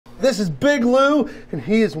This is Big Lou, and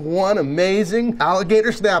he is one amazing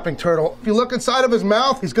alligator snapping turtle. If you look inside of his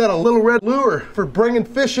mouth, he's got a little red lure for bringing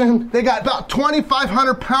fish in. They got about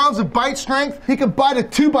 2,500 pounds of bite strength. He can bite a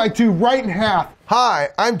 2x2 right in half. Hi,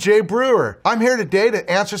 I'm Jay Brewer. I'm here today to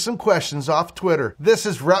answer some questions off Twitter. This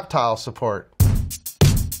is reptile support.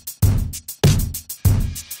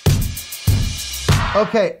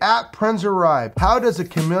 Okay, at Prinzeribe, how does a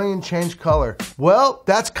chameleon change color? Well,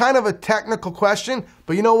 that's kind of a technical question,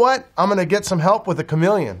 but you know what? I'm gonna get some help with a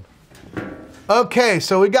chameleon. Okay,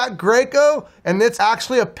 so we got Greco, and it's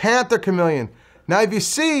actually a panther chameleon. Now, if you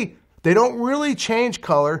see, they don't really change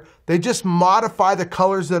color. They just modify the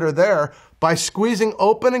colors that are there by squeezing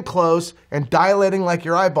open and close and dilating like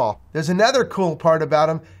your eyeball. There's another cool part about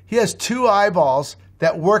him. He has two eyeballs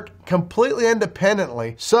that work completely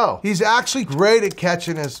independently. So he's actually great at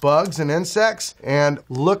catching his bugs and insects, and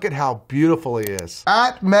look at how beautiful he is.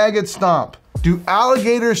 At Maggot Stomp, do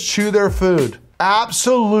alligators chew their food?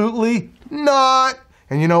 Absolutely not.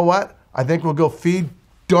 And you know what? I think we'll go feed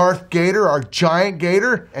Darth Gator, our giant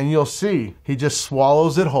gator, and you'll see, he just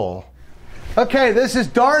swallows it whole. Okay, this is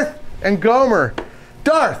Darth and Gomer.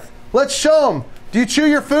 Darth, let's show him. Do you chew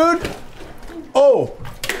your food? Oh.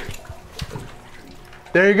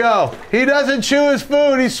 There you go. He doesn't chew his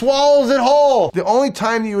food, he swallows it whole. The only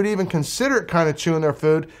time you would even consider it kind of chewing their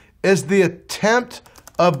food is the attempt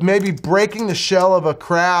of maybe breaking the shell of a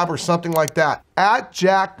crab or something like that. At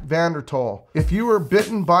Jack Vandertol, if you were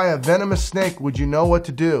bitten by a venomous snake, would you know what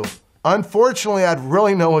to do? Unfortunately, I'd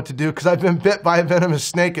really know what to do because I've been bit by a venomous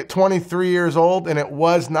snake at 23 years old, and it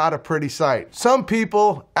was not a pretty sight. Some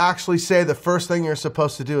people actually say the first thing you're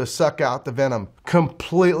supposed to do is suck out the venom.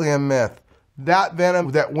 Completely a myth. That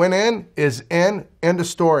venom that went in is in, end of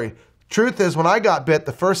story. Truth is, when I got bit,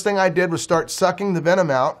 the first thing I did was start sucking the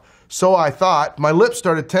venom out. So I thought, my lips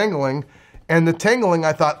started tingling, and the tingling,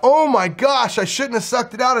 I thought, oh my gosh, I shouldn't have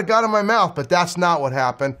sucked it out, it got in my mouth, but that's not what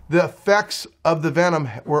happened. The effects of the venom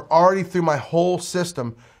were already through my whole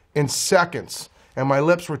system in seconds, and my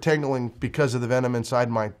lips were tingling because of the venom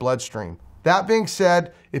inside my bloodstream. That being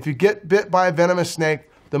said, if you get bit by a venomous snake,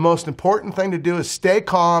 the most important thing to do is stay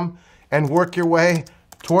calm and work your way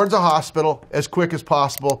towards a hospital as quick as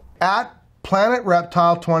possible. At Planet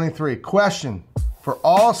Reptile 23, question for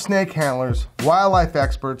all snake handlers, wildlife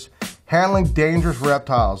experts, handling dangerous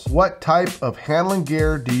reptiles. What type of handling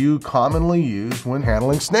gear do you commonly use when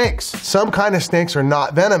handling snakes? Some kind of snakes are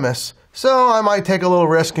not venomous, so I might take a little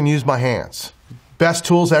risk and use my hands. Best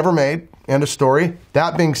tools ever made, end of story.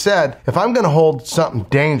 That being said, if I'm gonna hold something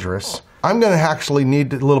dangerous, I'm gonna actually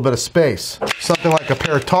need a little bit of space. Something like a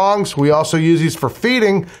pair of tongs. We also use these for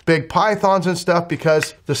feeding big pythons and stuff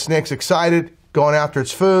because the snake's excited, going after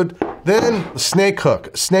its food. Then the snake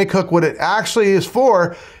hook. Snake hook, what it actually is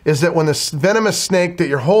for is that when the venomous snake that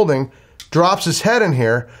you're holding drops his head in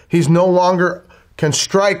here, he's no longer can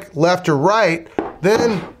strike left or right.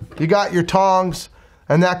 Then you got your tongs,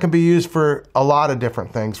 and that can be used for a lot of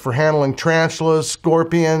different things, for handling tarantulas,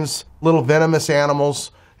 scorpions, little venomous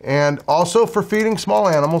animals, and also for feeding small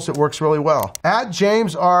animals. It works really well. At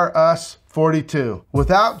James R. Us 42,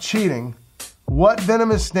 without cheating, what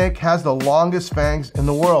venomous snake has the longest fangs in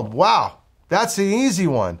the world? Wow, that's the easy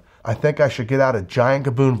one. I think I should get out a giant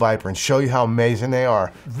gaboon viper and show you how amazing they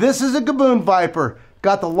are. This is a gaboon viper.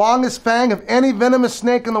 Got the longest fang of any venomous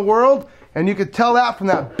snake in the world, and you could tell that from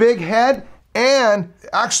that big head, and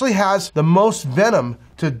actually has the most venom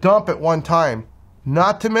to dump at one time.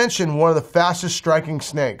 Not to mention one of the fastest striking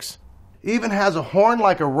snakes. Even has a horn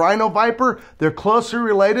like a rhino viper. They're closely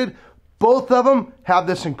related. Both of them have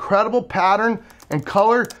this incredible pattern and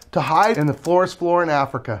color to hide in the forest floor in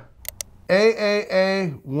Africa.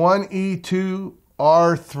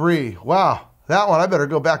 AAA1E2R3. Wow, that one I better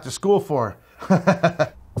go back to school for.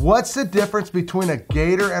 What's the difference between a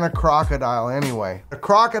gator and a crocodile anyway? A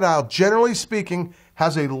crocodile, generally speaking,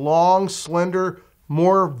 has a long, slender,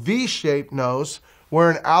 more V-shaped nose,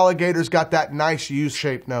 where an alligator's got that nice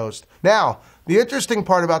U-shaped nose. Now, the interesting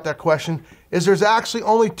part about that question is there's actually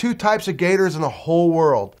only two types of gators in the whole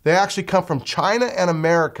world. They actually come from China and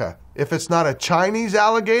America. If it's not a Chinese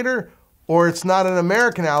alligator or it's not an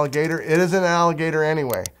American alligator, it is an alligator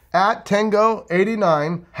anyway. At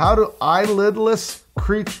Tango89, how do eyelidless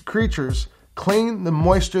creatures clean the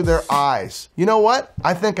moisture of their eyes? You know what?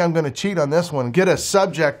 I think I'm gonna cheat on this one, get a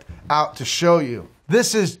subject out to show you.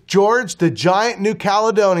 This is George, the giant New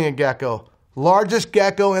Caledonia gecko, largest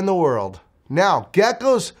gecko in the world. Now,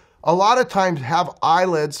 geckos a lot of times have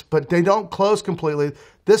eyelids, but they don't close completely.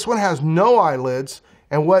 This one has no eyelids,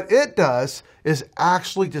 and what it does is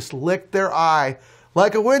actually just lick their eye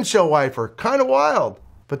like a windshield wiper. Kind of wild.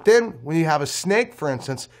 But then when you have a snake, for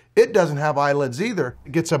instance, it doesn't have eyelids either.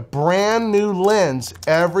 It gets a brand new lens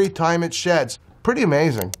every time it sheds. Pretty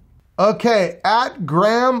amazing. Okay, at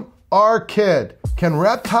Graham R. Kidd, can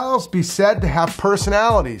reptiles be said to have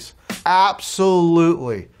personalities?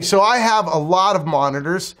 Absolutely. So I have a lot of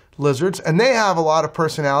monitors, lizards, and they have a lot of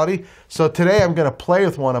personality. So today I'm gonna play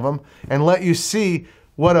with one of them and let you see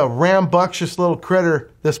what a rambunctious little critter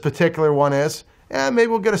this particular one is. And maybe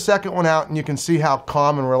we'll get a second one out and you can see how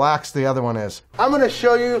calm and relaxed the other one is. I'm gonna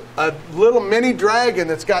show you a little mini dragon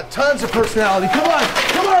that's got tons of personality. Come on,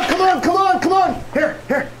 come on, come on, come on, come on.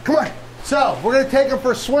 Here, come on. So we're gonna take him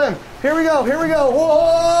for a swim. Here we go,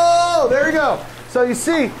 whoa, there we go. So you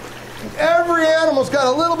see, every animal's got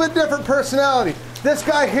a little bit different personality. This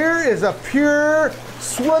guy here is a pure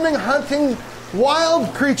swimming, hunting,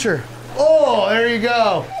 wild creature. Oh, there you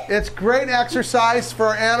go. It's great exercise for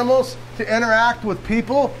our animals to interact with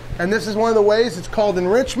people, and this is one of the ways it's called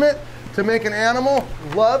enrichment, to make an animal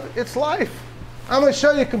love its life. I'm gonna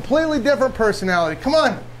show you a completely different personality. Come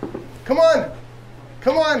on, come on,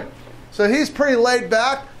 come on. So he's pretty laid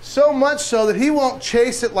back, so much so that he won't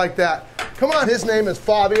chase it like that. Come on, his name is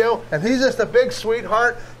Fabio, and he's just a big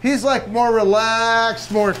sweetheart. He's like more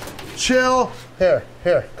relaxed, more chill. Here,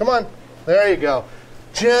 come on, there you go.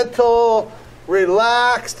 Gentle,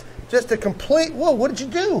 relaxed, just a complete, whoa, what did you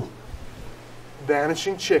do?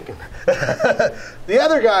 Vanishing chicken. The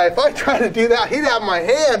other guy, if I tried to do that, he'd have my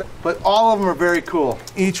hand, but all of them are very cool.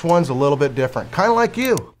 Each one's a little bit different, kind of like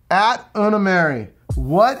you. At Unamary,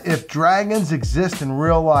 what if dragons exist in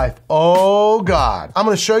real life? Oh God. I'm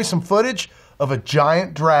gonna show you some footage of a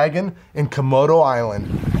giant dragon in Komodo Island.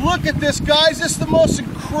 Look at this, guys, this is the most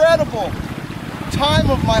incredible time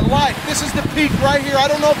of my life. This is the peak right here. I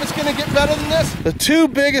don't know if it's gonna get better than this. The two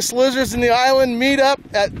biggest lizards in the island meet up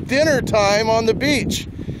at dinner time on the beach.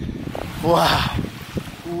 Wow,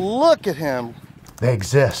 look at him. They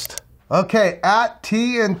exist. Okay, at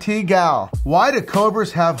TNT Gal, why do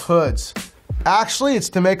cobras have hoods? Actually, it's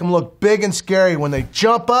to make them look big and scary. When they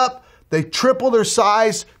jump up, they triple their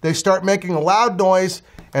size, they start making a loud noise,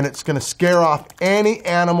 and it's gonna scare off any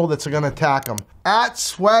animal that's gonna attack them. At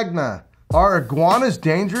Swagna, are iguanas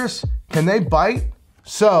dangerous? Can they bite?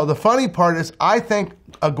 So the funny part is I think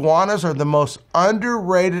iguanas are the most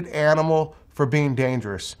underrated animal for being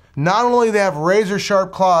dangerous. Not only do they have razor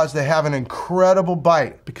sharp claws, they have an incredible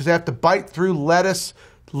bite because they have to bite through lettuce,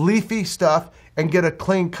 leafy stuff, and get a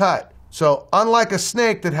clean cut. So unlike a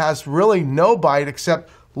snake that has really no bite except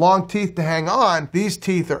long teeth to hang on, these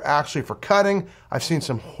teeth are actually for cutting. I've seen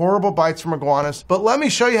some horrible bites from iguanas, but let me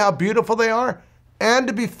show you how beautiful they are. And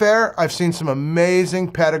to be fair, I've seen some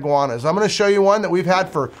amazing pet iguanas. I'm gonna show you one that we've had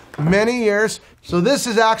for many years. So this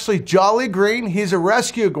is actually Jolly Green. He's a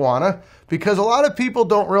rescue iguana because a lot of people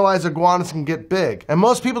don't realize iguanas can get big. And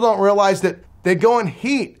most people don't realize that they go in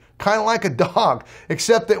heat, kind of like a dog,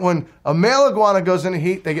 except that when a male iguana goes into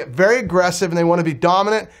heat, they get very aggressive and they wanna be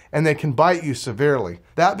dominant and they can bite you severely.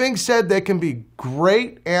 That being said, they can be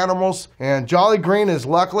great animals, and Jolly Green is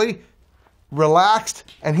luckily relaxed,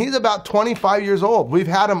 and he's about 25 years old. We've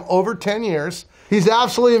had him over 10 years. He's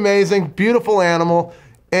absolutely amazing, beautiful animal,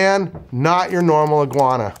 and not your normal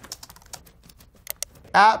iguana.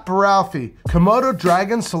 At Baralfi, Komodo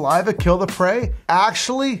dragon saliva kill the prey?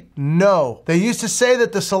 Actually, no. They used to say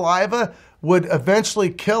that the saliva would eventually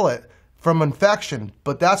kill it from infection,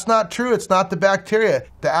 but that's not true. It's not the bacteria.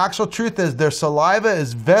 The actual truth is their saliva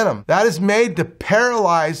is venom. That is made to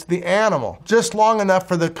paralyze the animal, just long enough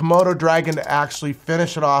for the Komodo dragon to actually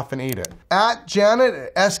finish it off and eat it. At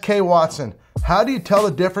Janet S.K. Watson, how do you tell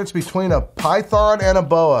the difference between a python and a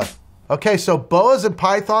boa? Okay, so boas and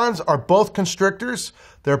pythons are both constrictors.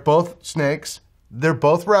 They're both snakes. They're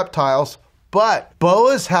both reptiles, but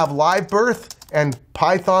boas have live birth and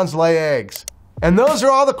pythons lay eggs. And those are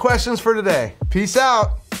all the questions for today. Peace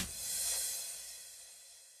out.